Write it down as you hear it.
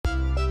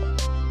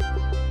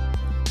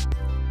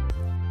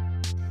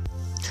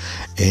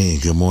Hey,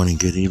 good morning,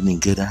 good evening,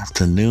 good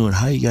afternoon.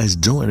 How you guys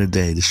doing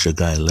today? This is your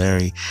guy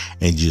Larry,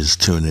 and you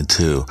just tuned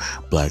into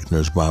Black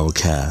Nurse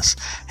Biblecast.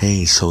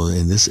 Hey, so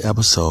in this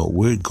episode,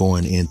 we're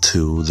going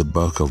into the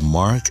book of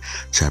Mark,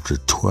 chapter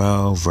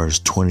 12, verse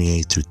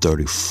 28 through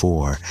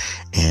 34.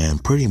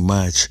 And pretty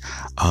much,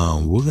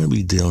 we're going to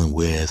be dealing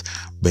with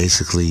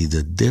basically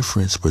the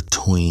difference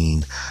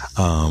between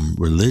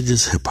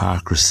religious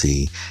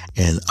hypocrisy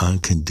and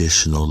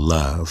unconditional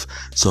love.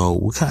 So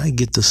we kind of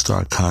get the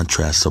stark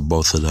contrast of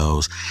both of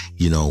those.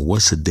 You know,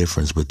 what's the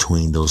difference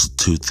between those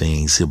two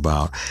things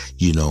about,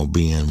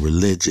 being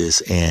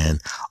religious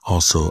and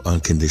also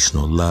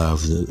unconditional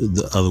love?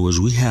 The other words,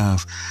 we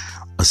have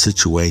a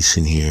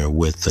situation here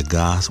with the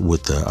gospel,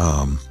 with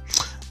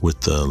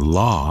the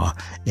law,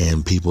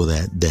 and people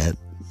that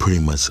pretty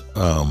much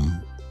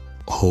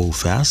hold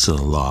fast to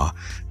the law,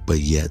 but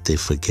yet they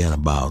forget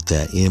about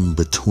that in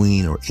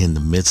between or in the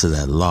midst of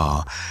that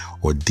law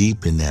or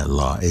deep in that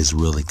law is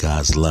really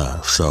God's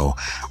love. So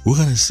we're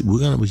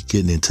gonna be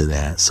getting into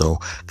that. So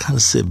kind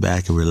of sit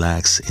back and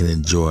relax and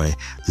enjoy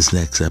this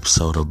next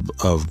episode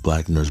of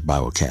Black Nurse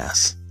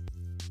Biblecast.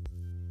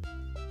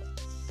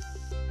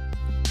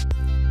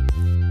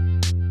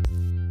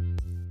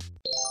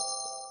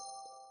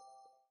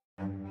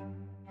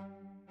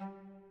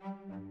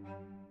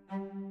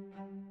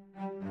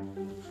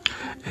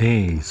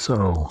 Hey,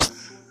 so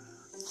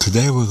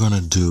today we're going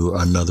to do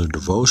another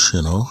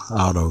devotional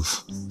out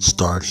of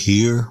Start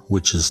Here,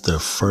 which is the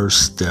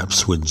First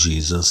Steps with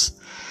Jesus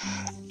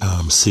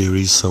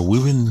series. So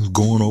we've been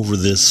going over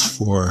this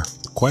for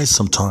quite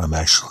some time,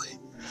 actually.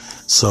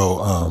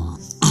 So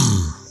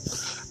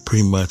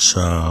pretty much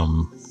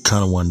kind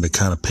of wanted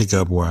to pick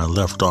up where I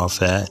left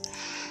off at.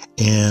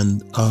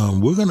 And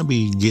we're going to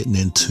be getting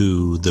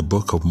into the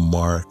book of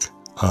Mark,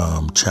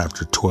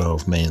 chapter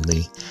 12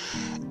 mainly.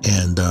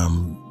 And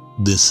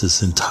this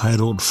is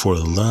entitled For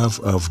the Love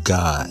of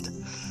God.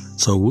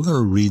 So we're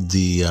going to read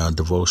the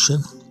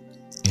devotion.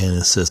 And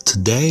it says,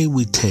 today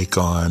we take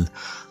on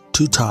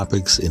two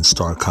topics in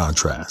stark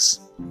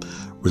contrast: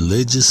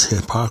 religious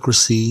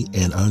hypocrisy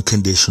and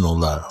unconditional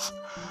love.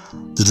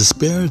 The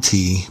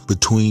disparity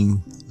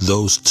between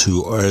those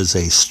two is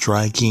as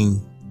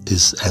striking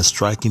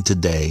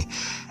today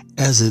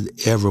as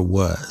it ever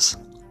was.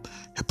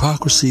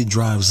 Hypocrisy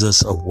drives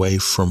us away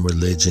from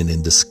religion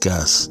in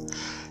disgust.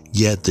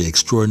 Yet the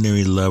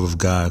extraordinary love of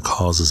God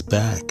calls us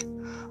back.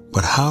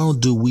 But how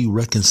do we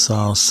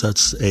reconcile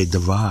such a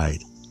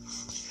divide?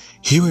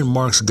 Here in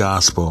Mark's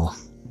gospel,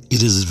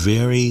 it is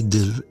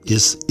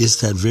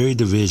that very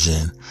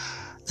division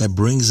that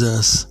brings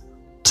us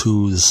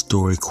to the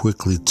story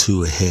quickly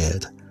to a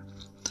head.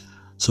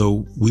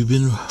 So we've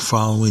been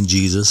following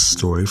Jesus'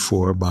 story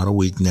for about a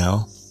week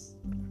now.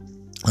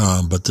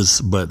 But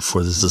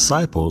for the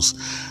disciples,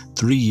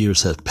 3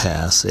 years have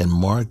passed, and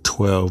Mark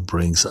 12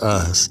 brings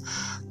us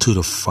to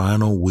the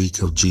final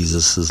week of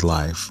Jesus'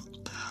 life.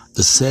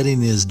 The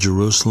setting is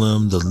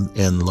Jerusalem,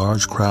 and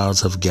large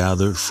crowds have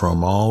gathered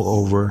from all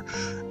over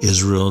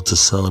Israel to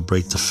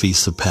celebrate the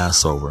Feast of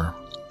Passover.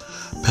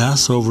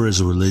 Passover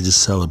is a religious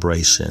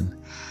celebration,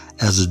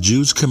 as the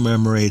Jews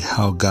commemorate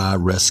how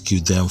God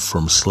rescued them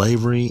from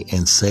slavery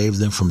and saved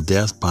them from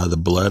death by the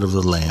blood of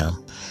the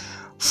Lamb.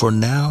 For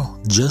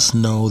now, just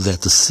know that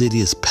the city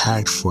is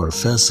packed for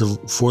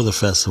the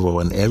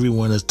festival, and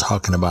everyone is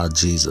talking about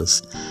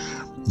Jesus.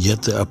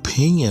 Yet the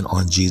opinion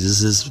on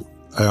Jesus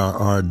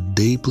are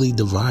deeply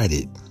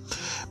divided.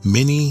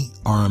 Many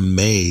are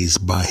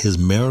amazed by his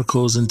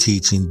miracles and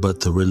teaching, but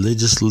the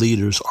religious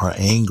leaders are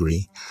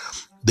angry.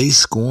 They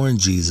scorn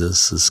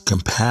Jesus'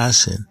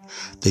 compassion.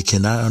 They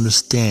cannot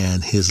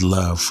understand his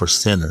love for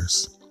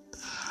sinners.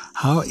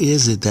 How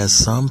is it that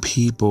some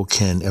people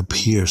can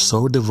appear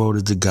so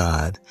devoted to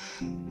God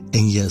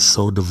and yet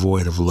so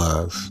devoid of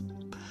love?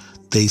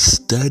 They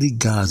study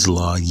God's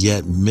law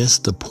yet miss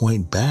the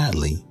point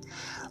badly.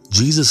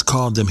 Jesus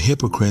called them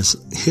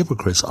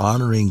hypocrites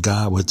honoring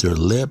God with their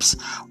lips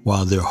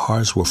while their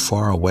hearts were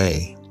far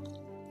away.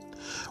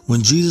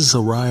 When Jesus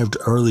arrived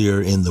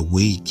earlier in the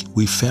week,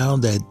 we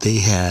found that they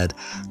had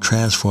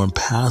transformed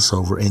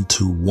Passover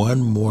into one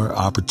more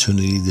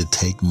opportunity to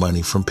take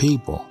money from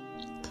people.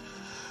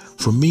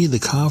 For me, the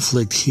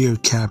conflict here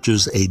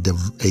captures a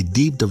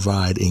deep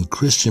divide in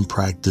Christian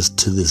practice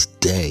to this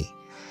day.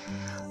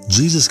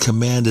 Jesus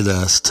commanded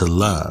us to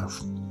love.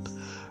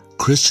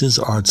 Christians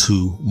are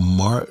to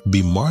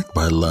be marked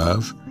by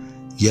love,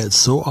 yet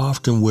so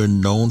often we're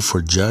known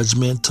for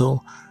judgmental,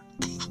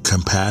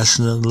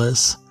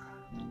 compassionless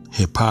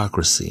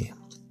hypocrisy.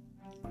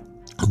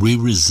 We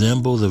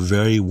resemble the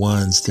very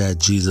ones that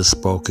Jesus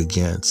spoke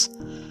against,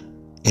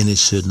 and it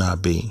should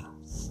not be.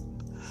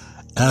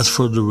 As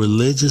for the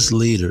religious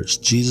leaders,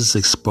 Jesus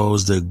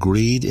exposed their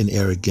greed and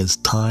arrogance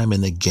time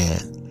and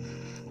again,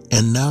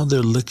 and now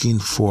they're looking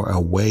for a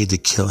way to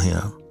kill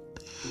him.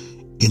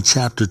 In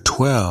chapter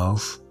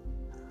 12,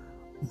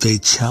 they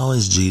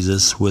challenged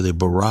Jesus with a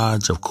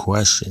barrage of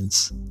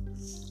questions.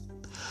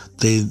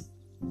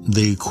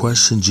 They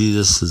questioned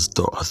Jesus'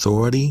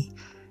 authority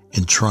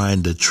and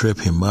trying to trip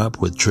him up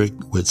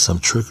with some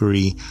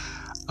trickery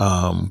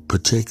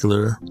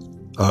particular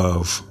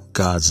of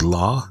God's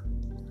law?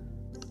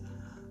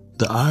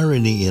 The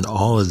irony in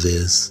all of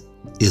this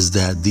is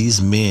that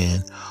these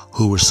men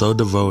who were so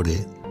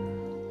devoted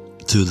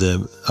to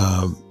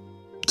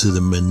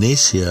the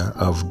minutiae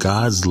of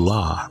God's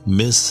law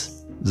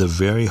miss the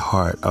very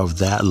heart of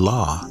that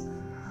law.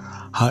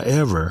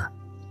 However,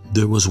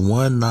 there was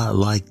one not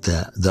like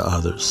the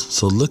others.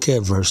 So look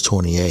at verse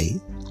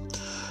 28.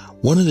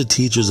 One of the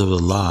teachers of the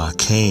law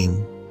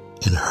came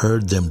and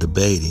heard them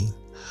debating.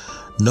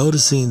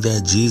 Noticing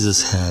that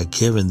Jesus had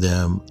given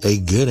them a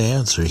good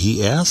answer,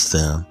 he asked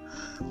them,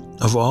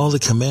 of all the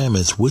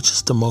commandments, which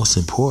is the most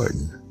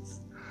important?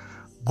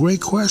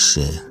 Great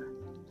question.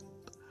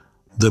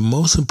 The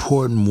most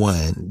important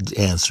one,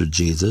 answered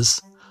Jesus,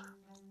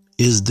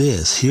 is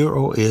this: Hear,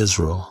 O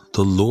Israel,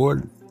 the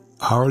Lord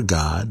our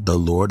God, the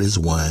Lord is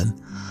one.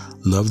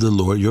 Love the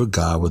Lord your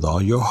God with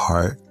all your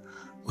heart,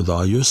 with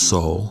all your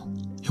soul,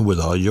 and with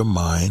all your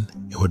mind,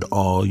 and with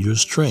all your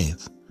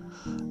strength.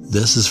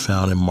 This is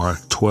found in Mark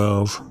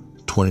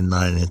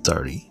 12:29 and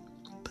 30.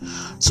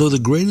 So the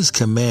greatest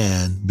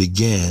command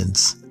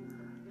begins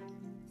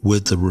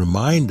with the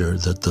reminder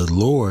that the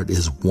Lord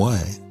is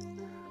one.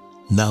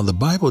 Now, the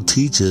Bible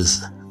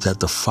teaches that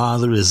the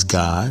Father is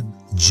God,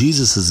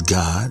 Jesus is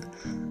God,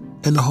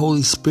 and the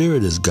Holy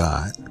Spirit is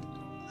God.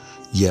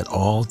 Yet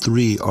all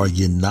three are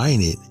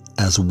united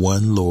as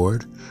one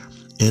Lord,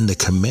 and the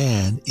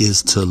command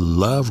is to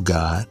love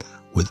God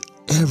with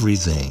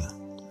everything.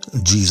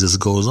 Jesus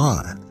goes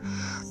on.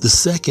 The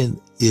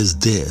second is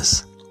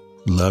this: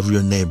 love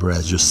your neighbor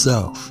as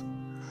yourself.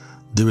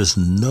 There is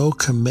no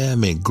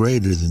commandment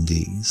greater than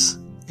these.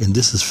 And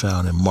this is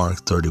found in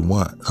Mark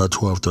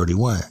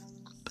 12:31.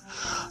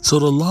 So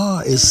the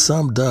law is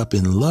summed up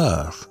in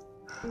love.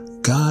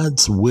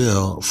 God's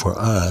will for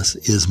us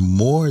is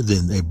more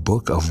than a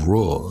book of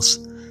rules.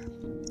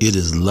 It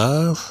is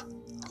love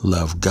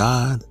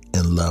God,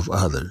 and love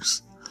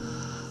others.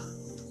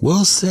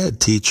 Well said,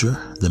 teacher,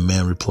 the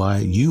man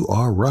replied. You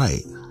are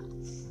right.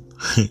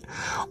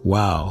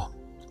 Wow.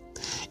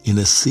 In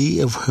a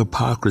sea of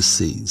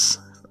hypocrisies,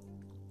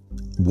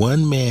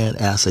 one man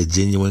asks a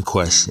genuine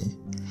question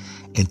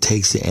and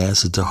takes the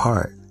answer to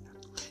heart.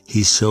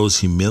 He shows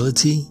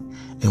humility,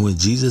 and when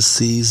Jesus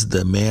sees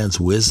the man's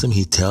wisdom,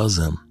 he tells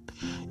him,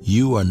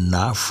 you are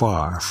not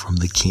far from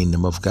the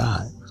kingdom of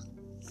God.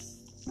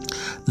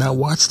 Now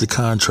watch the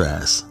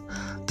contrast.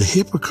 The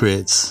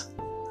hypocrites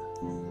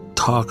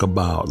talk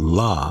about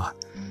law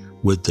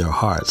with their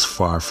hearts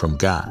far from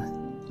God.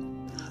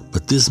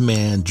 But this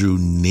man drew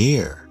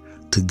near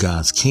to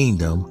God's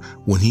kingdom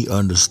when he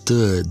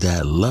understood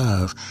that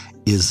love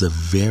is the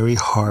very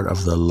heart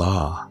of the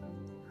law.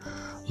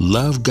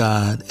 Love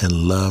God and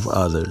love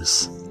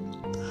others.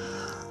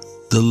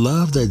 The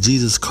love that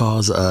Jesus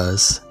calls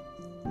us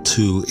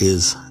to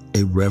is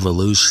a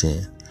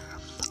revolution.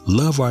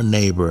 Love our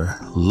neighbor,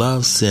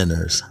 love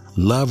sinners,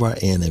 love our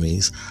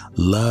enemies,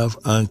 love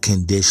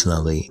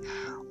unconditionally.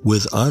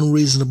 With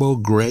unreasonable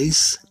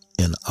grace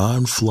and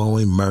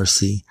unflowing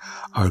mercy,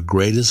 our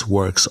greatest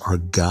works for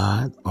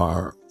God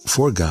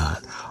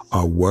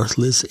are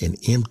worthless and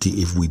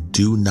empty if we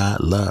do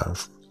not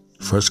love.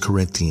 1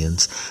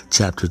 Corinthians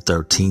chapter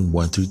 13,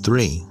 1 through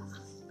 3.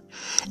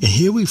 And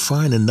here we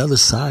find another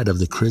side of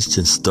the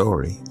Christian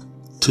story,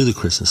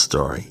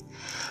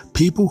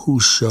 People who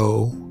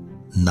show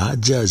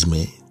not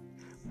judgment,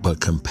 but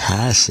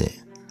compassion,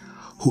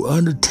 who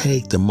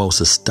undertake the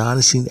most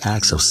astonishing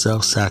acts of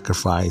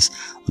self-sacrifice,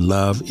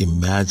 love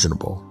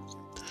imaginable,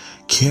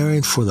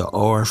 caring for the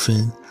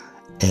orphan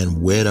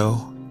and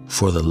widow,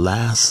 for the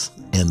last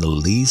and the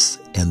least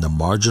and the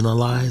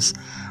marginalized,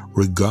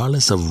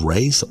 regardless of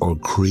race or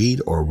creed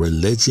or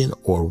religion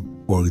or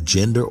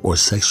gender or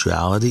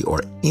sexuality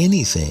or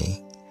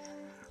anything.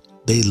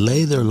 They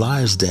lay their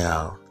lives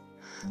down.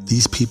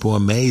 These people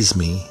amaze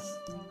me.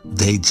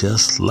 They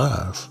just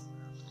love.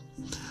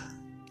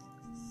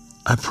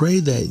 I pray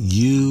that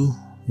you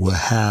will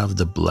have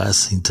the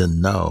blessing to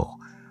know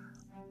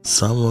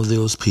some of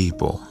those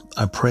people.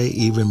 I pray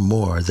even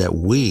more that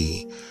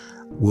we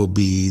will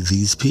be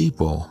these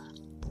people.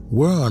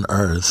 Where on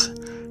earth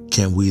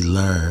can we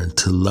learn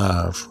to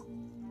love,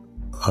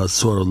 a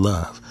sort of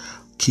love?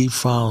 Keep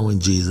following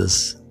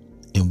Jesus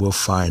and we'll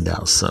find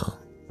out soon.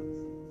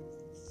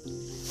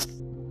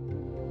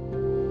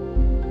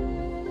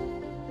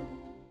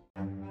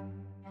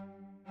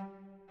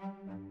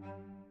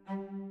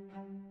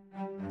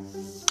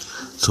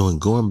 So in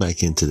going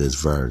back into this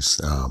verse,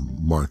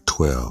 Mark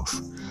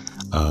 12,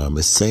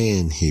 it's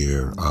saying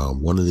here,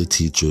 one of the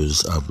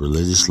teachers of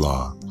religious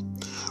law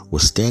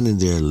was standing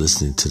there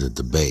listening to the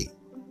debate.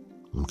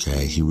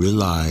 Okay, he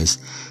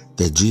realized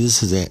that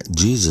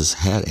Jesus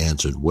had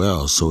answered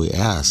well, so he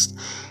asked,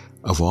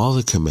 of all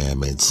the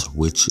commandments,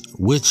 which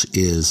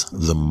is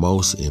the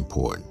most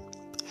important?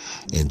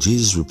 And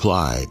Jesus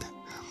replied,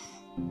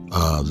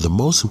 the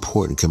most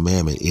important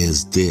commandment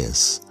is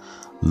this: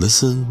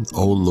 Listen,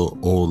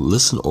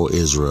 O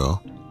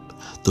Israel,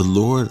 the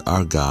Lord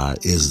our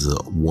God is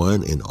the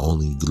one and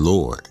only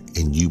Lord,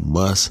 and you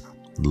must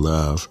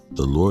love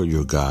the Lord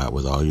your God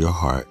with all your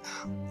heart,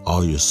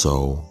 all your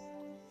soul,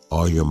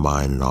 all your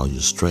mind, and all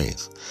your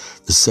strength.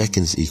 The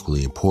second is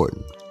equally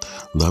important.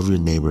 Love your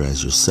neighbor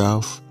as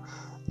yourself.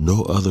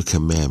 No other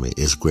commandment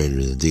is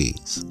greater than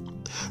these.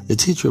 The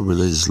teacher of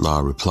religious law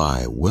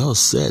replied, "Well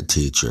said,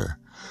 teacher.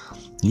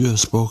 You have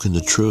spoken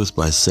the truth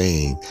by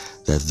saying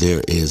that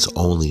there is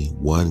only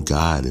one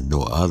God and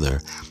no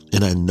other,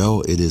 and I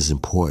know it is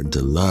important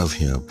to love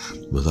him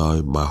with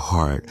all my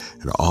heart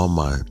and all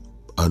my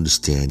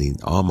understanding,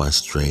 all my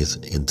strength,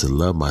 and to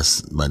love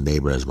my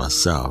neighbor as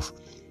myself.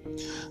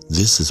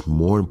 This is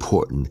more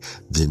important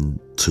than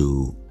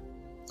to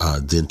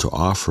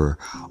offer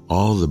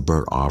all the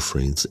burnt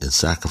offerings and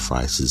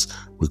sacrifices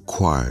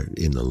required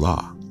in the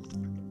law."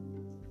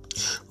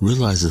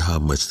 Realizing how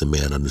much the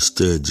man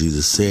understood,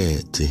 Jesus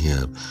said to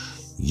him,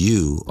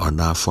 "You are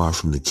not far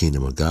from the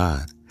kingdom of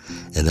God."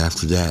 And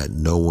after that,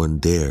 no one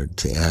dared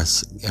to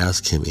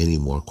ask him any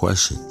more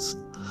questions.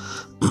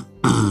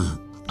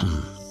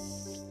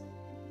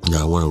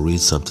 Now, I want to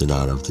read something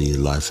out of the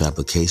Life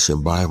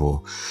Application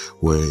Bible,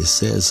 where it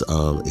says,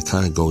 it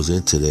kind of goes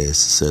into this.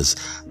 It says,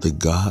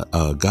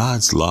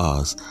 God's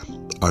laws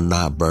are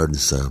not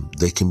burdensome.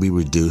 They can be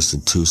reduced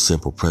in two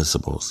simple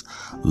principles: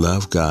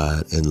 love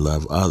God and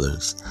love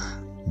others.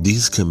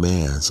 These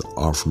commands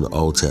are from the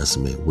Old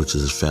Testament, which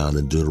is found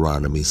in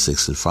Deuteronomy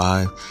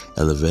 6:5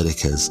 and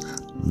Leviticus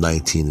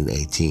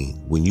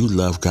 19:18. When you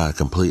love God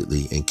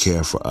completely and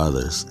care for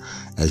others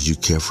as you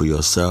care for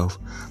yourself,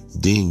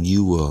 then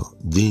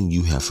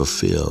you have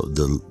fulfilled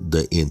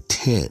the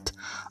intent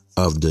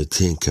of the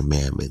 10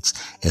 Commandments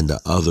and the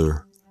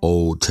other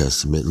Old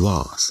Testament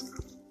laws.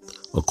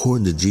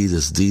 According to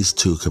Jesus, these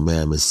 2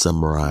 commandments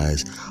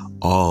summarize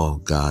all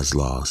God's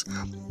laws.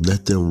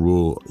 Let them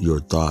rule your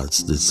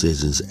thoughts,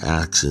 decisions,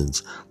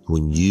 actions.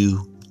 When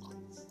you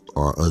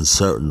are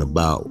uncertain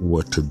about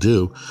what to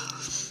do,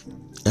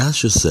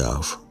 ask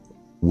yourself,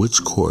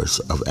 which course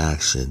of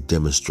action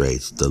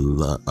demonstrates the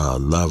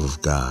love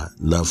of God,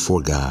 love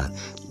for God,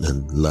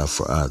 and love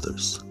for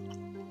others?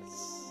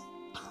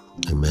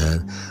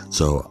 Amen.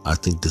 So I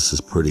think this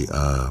is pretty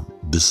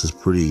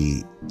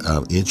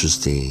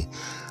interesting.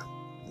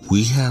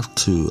 We have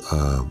to,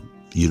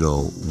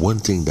 one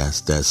thing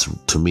that's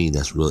to me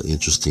that's really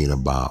interesting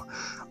about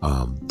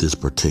this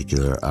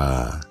particular,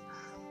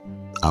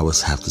 I would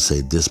have to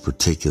say this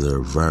particular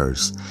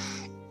verse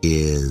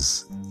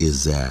is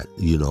that,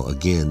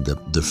 again,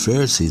 the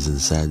Pharisees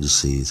and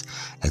Sadducees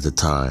at the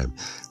time,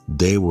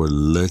 they were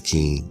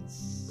looking,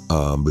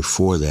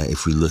 before that,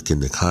 if we look in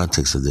the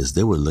context of this,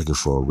 they were looking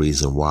for a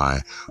reason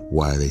why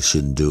they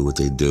shouldn't do what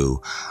they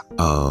do.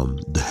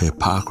 The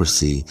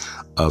hypocrisy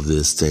of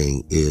this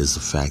thing is the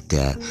fact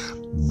that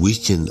we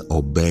can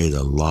obey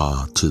the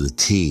law to the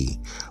T,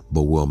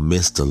 but we'll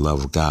miss the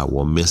love of God.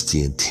 We'll miss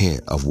the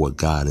intent of what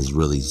God is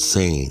really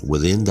saying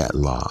within that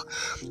law.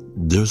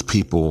 There's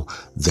people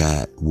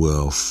that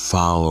will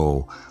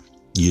follow,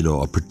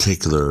 a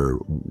particular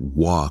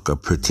walk, a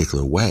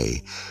particular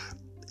way,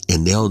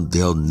 and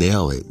they'll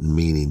nail it,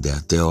 meaning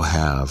that they'll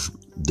have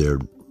their,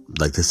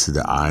 like they said,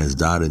 the I's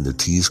dotted and the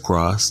T's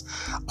crossed.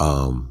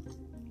 A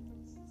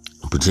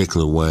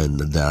particular one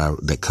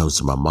that comes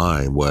to my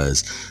mind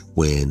was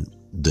when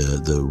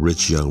the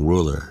rich young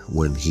ruler,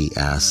 when he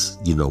asked,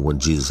 when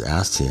Jesus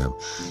asked him,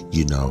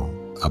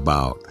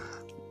 about,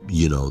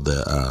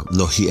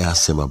 he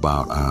asked him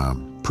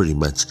about pretty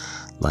much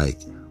like,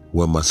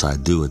 what must I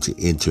do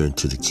to enter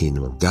into the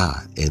kingdom of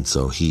God? And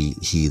so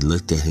he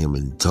looked at him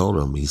and told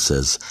him, he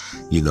says,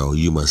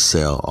 you must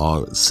sell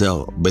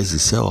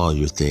all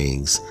your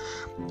things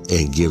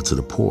and give to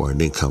the poor, and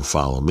then come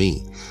follow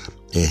me.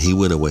 And he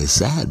went away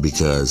sad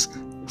because,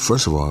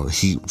 first of all,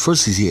 he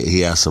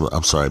asked him,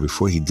 I'm sorry,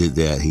 before he did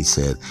that, he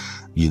said,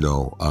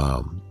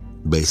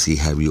 basically,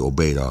 have you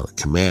obeyed all the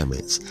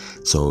commandments?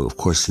 So, of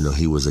course,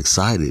 he was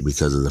excited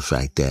because of the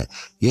fact that,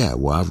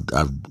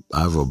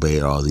 I've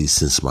obeyed all these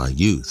since my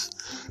youth,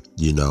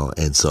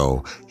 and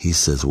so he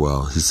said,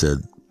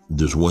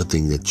 there's one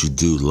thing that you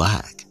do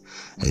lack.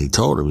 And he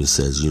told him, he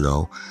says,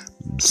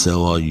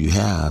 sell all you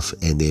have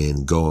and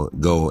then go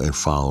and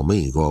follow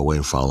me, go away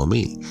and follow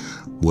me.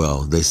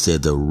 Well, they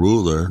said the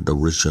ruler, the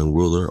rich young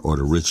ruler or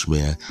the rich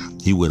man,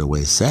 he went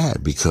away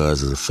sad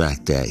because of the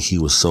fact that he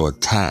was so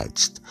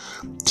attached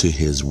to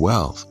his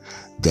wealth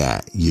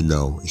that, he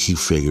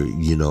figured,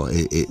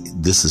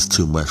 this is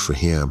too much for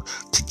him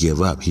to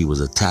give up. He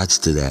was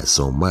attached to that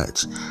so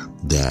much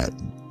that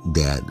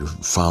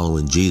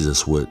following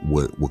Jesus would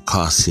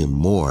cost him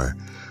more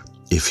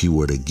if he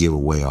were to give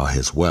away all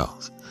his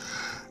wealth.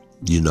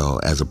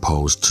 As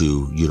opposed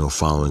to,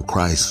 following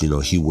Christ,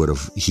 he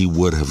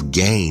would have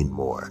gained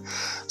more.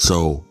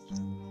 So,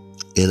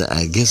 and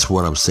I guess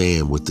what I'm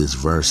saying with this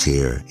verse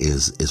here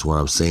is what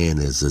I'm saying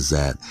is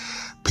that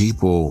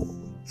people,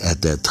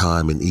 at that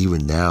time, and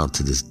even now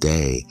to this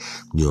day,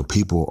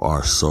 people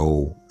are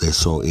they're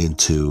so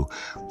into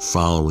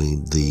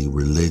following the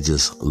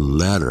religious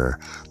letter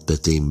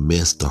that they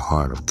miss the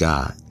heart of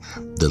God.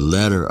 The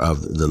letter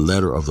of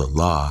the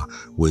law,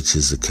 which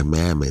is the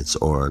commandments,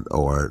 or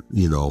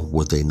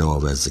what they know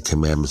of as the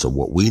commandments, or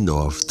what we know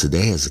of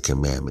today as the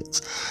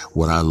commandments.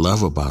 What I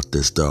love about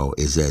this, though,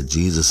 is that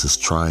Jesus is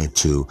trying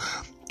to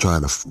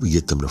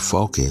get them to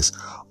focus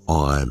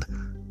on,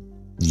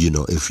 in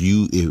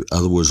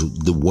other words,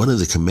 one of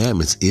the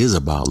commandments is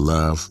about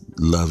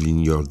loving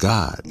your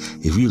God.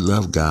 If you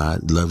love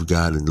God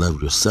and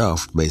love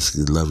yourself,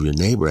 basically love your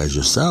neighbor as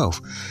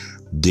yourself,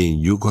 then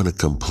you're going to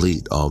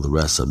complete all the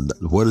rest of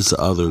them. What is the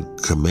other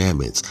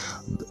commandments?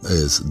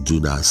 Is do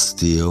not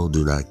steal,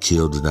 do not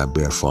kill, do not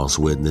bear false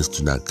witness,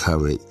 do not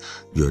covet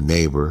your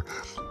neighbor,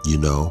 do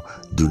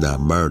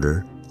not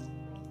murder.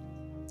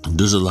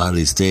 There's a lot of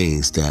these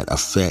things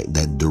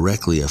that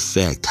directly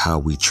affect how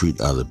we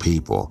treat other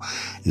people.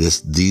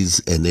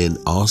 And then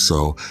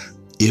also,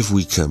 if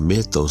we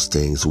commit those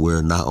things,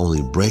 we're not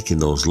only breaking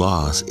those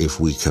laws. If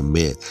we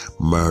commit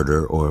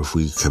murder, or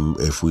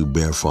if we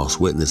bear false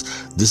witness,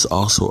 this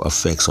also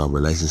affects our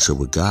relationship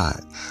with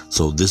God.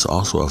 So this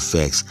also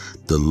affects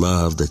the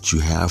love that you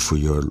have for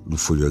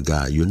your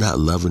God. You're not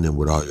loving Him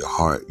with all your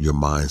heart, your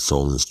mind,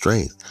 soul, and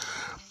strength.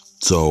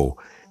 So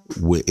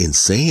in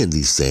saying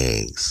these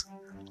things,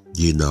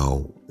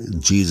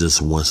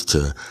 Jesus wants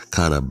to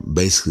kind of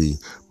basically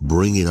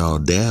bring it all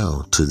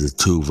down to the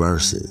 2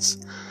 verses.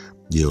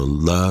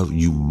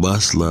 You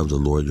must love the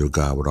Lord your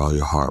God with all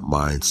your heart,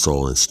 mind,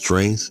 soul, and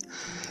strength,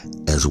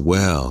 as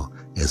well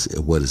as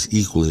what is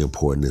equally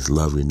important is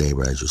love your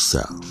neighbor as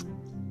yourself.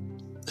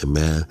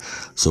 Amen.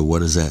 So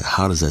what is that?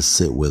 How does that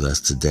sit with us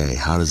today?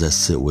 How does that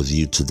sit with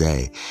you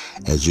today?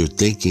 As you're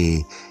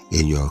thinking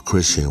in your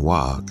Christian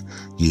walk,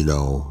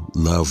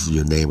 love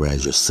your neighbor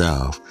as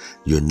yourself.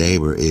 Your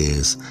neighbor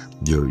is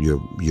your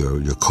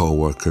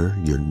coworker,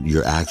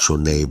 your actual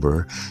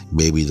neighbor,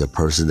 maybe the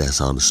person that's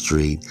on the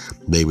street,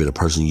 maybe the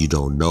person you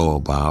don't know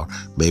about,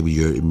 maybe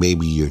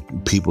your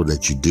people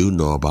that you do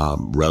know about,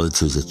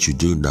 relatives that you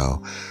do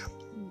know.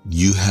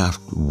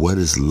 What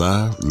is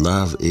love?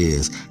 Love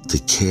is to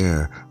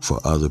care for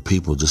other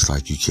people just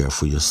like you care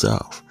for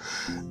yourself.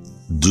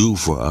 Do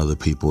for other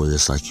people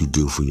just like you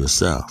do for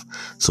yourself.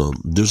 So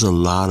there's a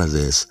lot of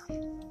this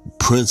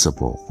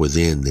principle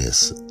within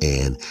this,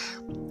 and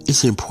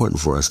it's important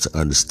for us to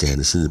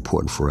understand. It's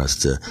important for us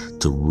to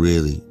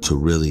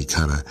really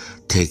kind of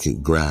take a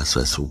grasp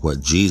as to what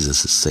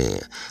Jesus is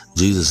saying.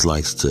 Jesus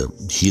likes to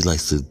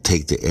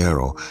take the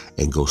arrow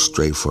and go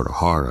straight for the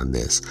heart on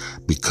this,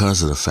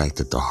 because of the fact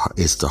that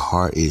it's the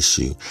heart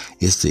issue.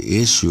 It's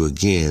the issue,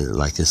 again,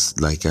 like I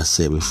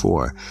said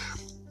before.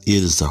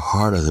 It is the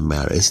heart of the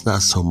matter. It's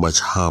not so much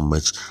how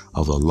much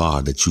of the law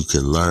that you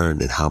can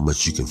learn and how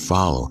much you can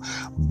follow,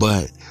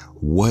 but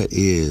what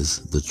is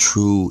the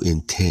true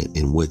intent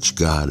in which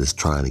God is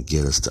trying to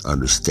get us to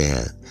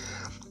understand?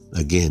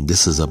 Again,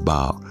 this is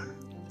about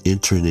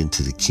entering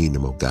into the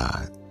kingdom of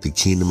God. The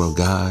kingdom of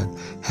God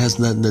has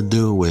nothing to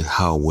do with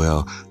how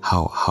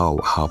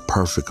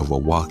perfect of a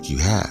walk you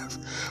have.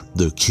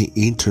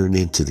 Entering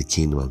into the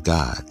kingdom of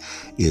God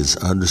is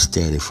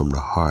understanding from the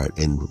heart,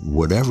 and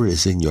whatever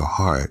is in your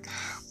heart,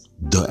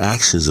 the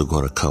actions are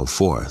going to come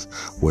forth.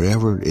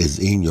 Whatever is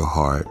in your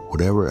heart,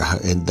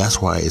 and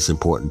that's why it's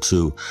important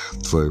too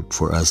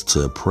for us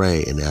to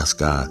pray and ask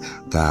God,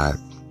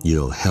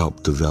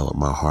 help develop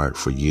my heart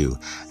for you.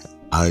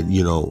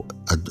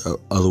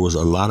 Otherwise,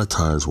 a lot of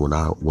times when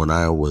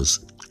I was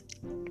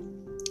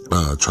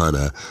trying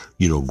to,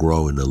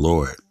 grow in the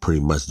Lord,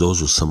 pretty much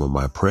those were some of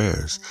my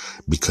prayers,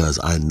 because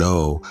I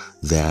know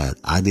that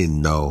I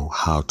didn't know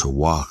how to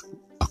walk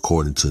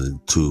according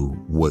to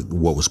what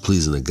was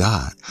pleasing to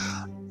God.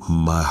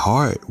 My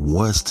heart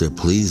wants to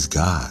please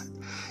God.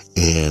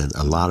 And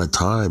a lot of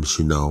times,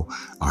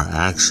 our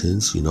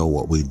actions,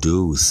 what we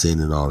do is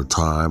sinning all the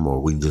time, or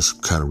we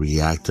just kind of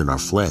react in our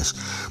flesh.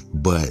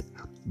 But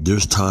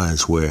there's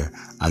times where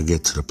I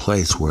get to the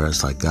place where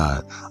it's like,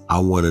 God, I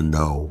want to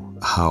know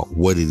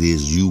what it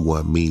is you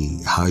want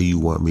me, how you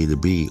want me to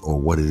be, or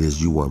what it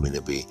is you want me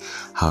to be.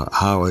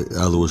 How, in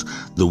other words,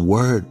 the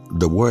word,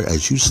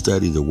 as you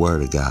study the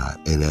word of God,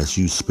 and as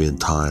you spend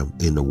time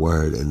in the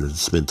word and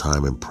spend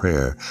time in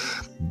prayer,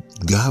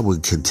 God will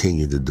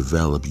continue to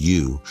develop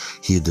you.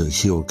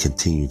 He'll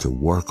continue to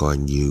work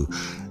on you.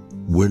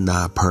 We're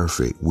not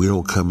perfect. We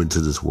don't come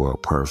into this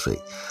world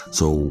perfect.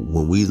 So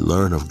when we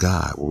learn of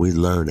God, when we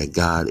learn that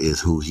God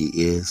is who He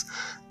is,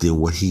 then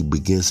what He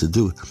begins to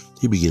do,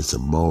 He begins to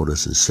mold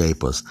us and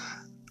shape us,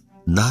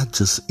 not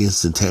just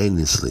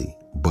instantaneously,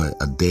 but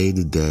a day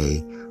to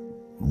day,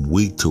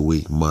 week to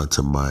week, month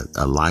to month,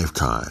 a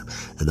lifetime.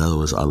 In other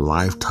words, a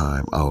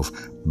lifetime of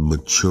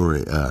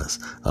maturing us,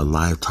 a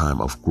lifetime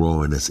of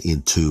growing us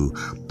into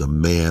the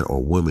man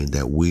or woman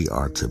that we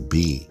are to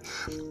be.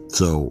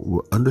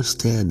 So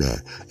understand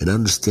that, and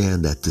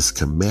understand that this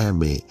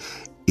commandment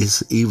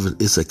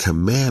it's a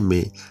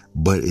commandment,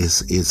 but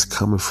it's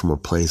coming from a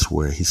place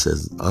where he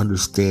says,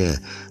 understand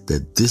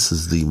that this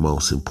is the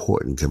most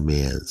important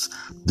commands.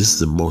 This is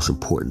the most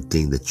important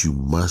thing that you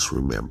must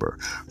remember.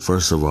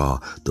 First of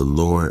all, the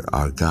Lord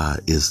our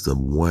God is the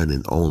one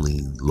and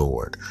only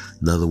Lord.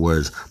 In other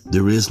words,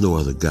 there is no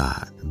other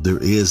God.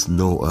 There is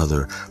no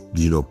other,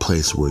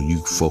 place where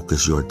you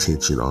focus your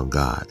attention on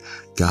God.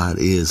 God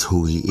is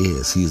who he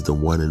is. He's the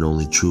one and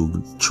only true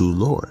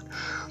Lord.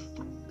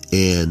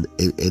 And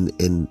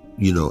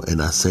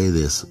I say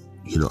this,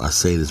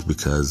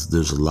 because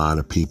there's a lot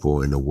of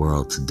people in the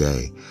world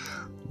today.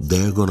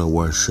 They're going to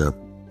worship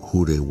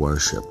who they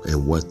worship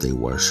and what they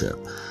worship.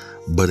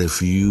 But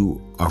if you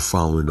are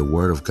following the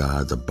word of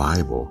God, the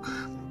Bible,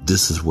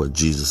 this is what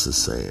Jesus is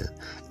saying.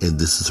 And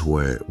this is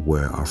where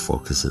our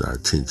focus and our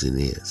attention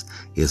is.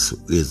 It's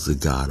the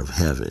God of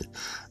heaven,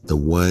 the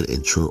one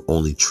and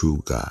only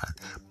true God.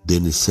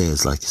 Then it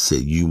says, like I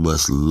said, you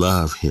must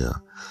love him.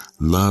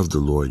 Love the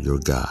Lord your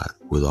God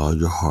with all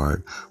your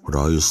heart, with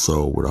all your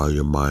soul, with all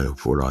your mind, and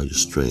with all your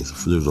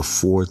strength. There's the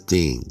 4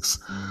 things.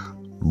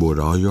 With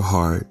all your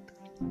heart,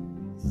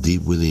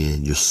 deep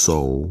within your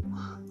soul,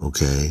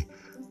 okay,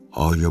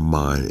 all your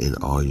mind and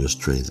all your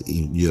strength.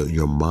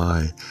 Your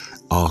mind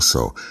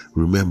also.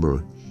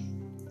 Remember,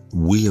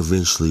 we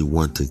eventually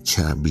want to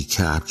be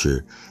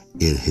captured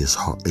in his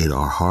heart, in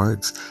our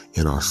hearts,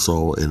 in our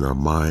soul, in our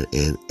mind,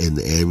 and in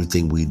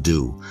everything we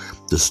do.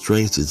 The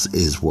strength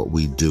is what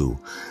we do.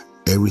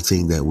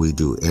 Everything that we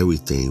do,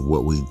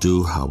 what we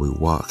do, how we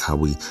walk, how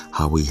we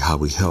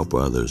help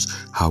others,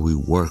 how we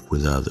work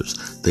with others,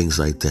 things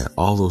like that.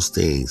 All those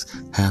things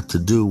have to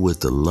do with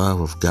the love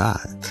of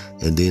God.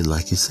 And then,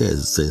 like he says,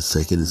 it says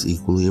second is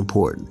equally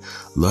important.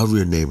 Love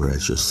your neighbor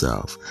as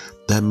yourself.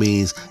 That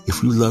means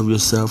if you love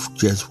yourself,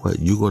 guess what?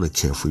 You're going to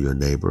care for your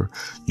neighbor.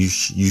 You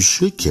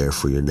should care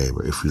for your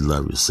neighbor if you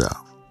love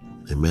yourself.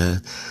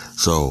 Amen.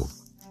 So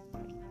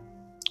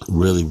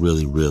really,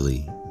 really,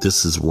 really,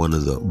 this is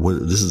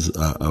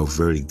a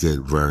very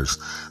good verse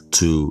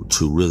to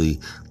really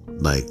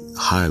like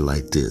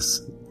highlight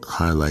this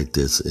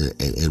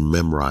and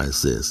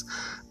memorize this,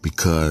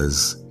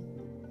 because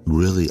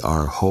really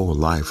our whole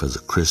life as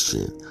a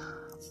Christian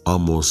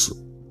almost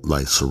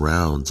like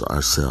surrounds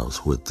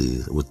ourselves with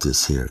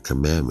this here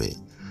commandment.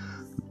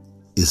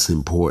 It's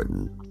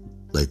important,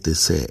 like they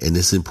said, and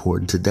it's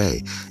important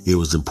today. It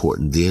was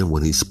important then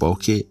when he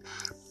spoke it.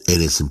 And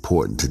it's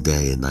important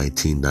today in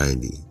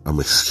 2019.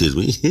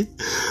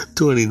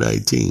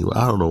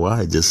 I don't know why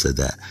I just said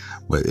that,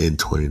 but in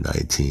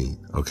 2019,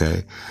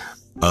 okay?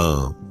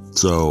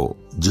 So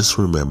just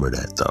remember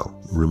that though.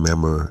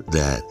 Remember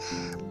that,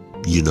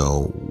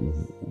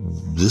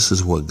 this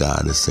is what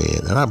God is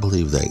saying. And I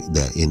believe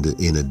that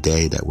in a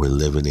day that we're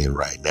living in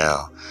right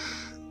now,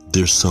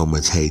 there's so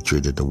much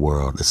hatred in the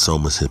world. There's so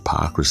much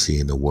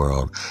hypocrisy in the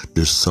world.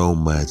 There's so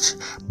much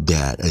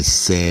that is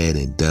said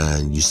and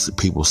done.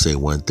 People say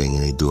one thing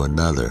and they do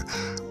another.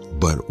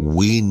 But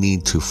we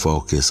need to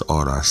focus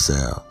on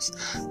ourselves.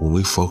 When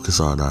we focus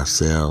on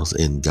ourselves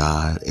and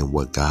God and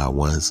what God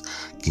wants,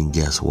 and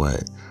guess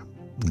what?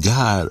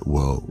 God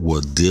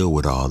will deal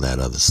with all that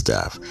other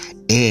stuff,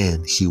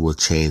 and he will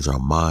change our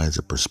minds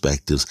and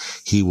perspectives.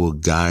 He will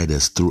guide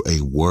us through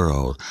a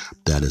world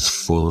that is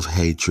full of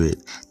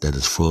hatred, that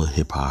is full of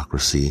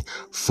hypocrisy,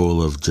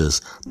 full of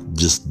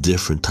just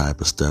different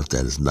type of stuff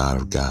that is not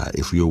of God.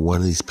 If you're one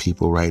of these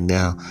people right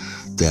now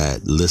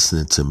that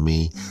listening to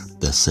me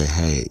that say,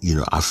 hey,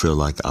 I feel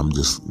like I'm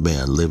just,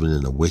 living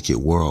in a wicked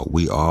world.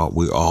 We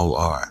all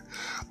are.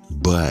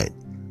 But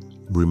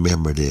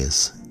remember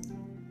this.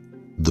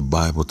 The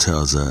Bible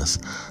tells us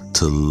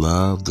to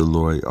love the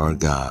Lord our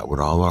God with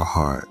all our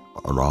heart,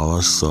 with all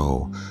our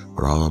soul,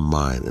 with all our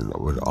mind, and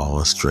with all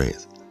our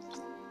strength.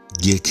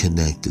 Get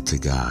connected to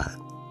God.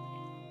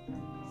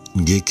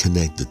 Get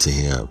connected to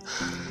him.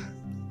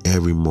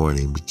 Every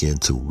morning, begin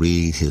to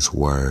read his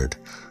word.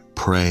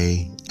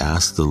 Pray.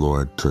 Ask the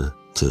Lord to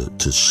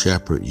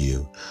shepherd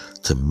you,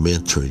 to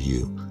mentor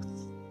you.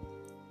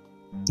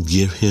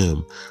 Give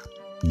him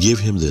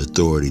the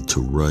authority to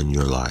run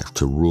your life,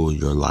 to rule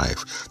your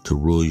life, to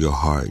rule your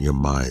heart, your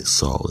mind,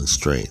 soul, and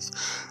strength.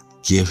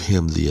 Give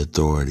him the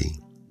authority.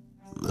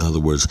 In other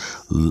words,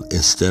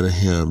 instead of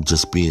him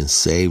just being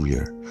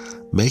Savior,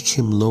 make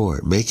him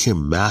Lord, make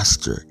him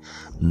Master.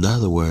 In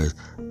other words,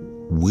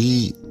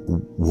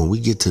 when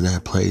we get to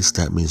that place,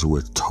 that means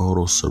we're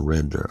total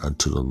surrender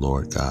unto the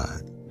Lord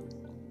God.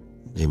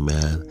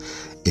 Amen.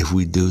 If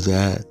we do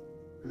that,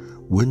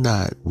 we're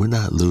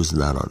not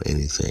losing out on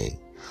anything.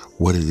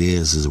 What it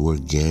is we're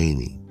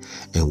gaining.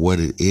 And what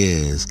it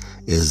is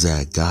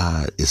that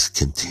God is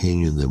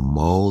continuing to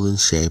mold and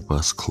shape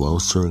us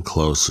closer and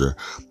closer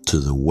to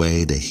the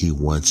way that he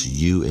wants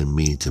you and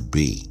me to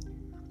be.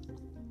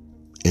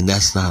 And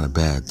that's not a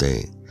bad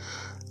thing.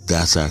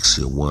 That's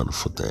actually a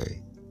wonderful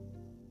thing.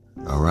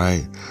 All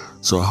right.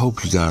 So I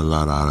hope you got a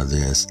lot out of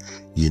this.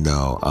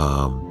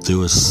 There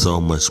was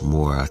so much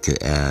more I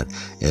could add.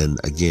 And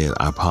again,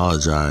 I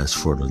apologize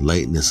for the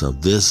lateness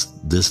of this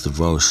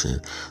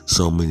devotion.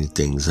 So many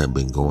things have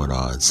been going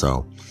on.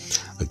 So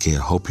Again,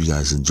 hope you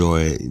guys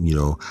enjoy it,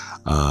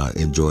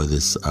 enjoy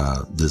this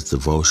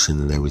devotion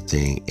and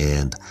everything.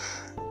 And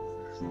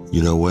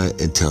you know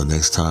what? Until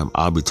next time,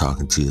 I'll be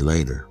talking to you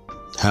later.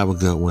 Have a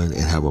good one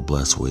and have a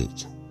blessed week.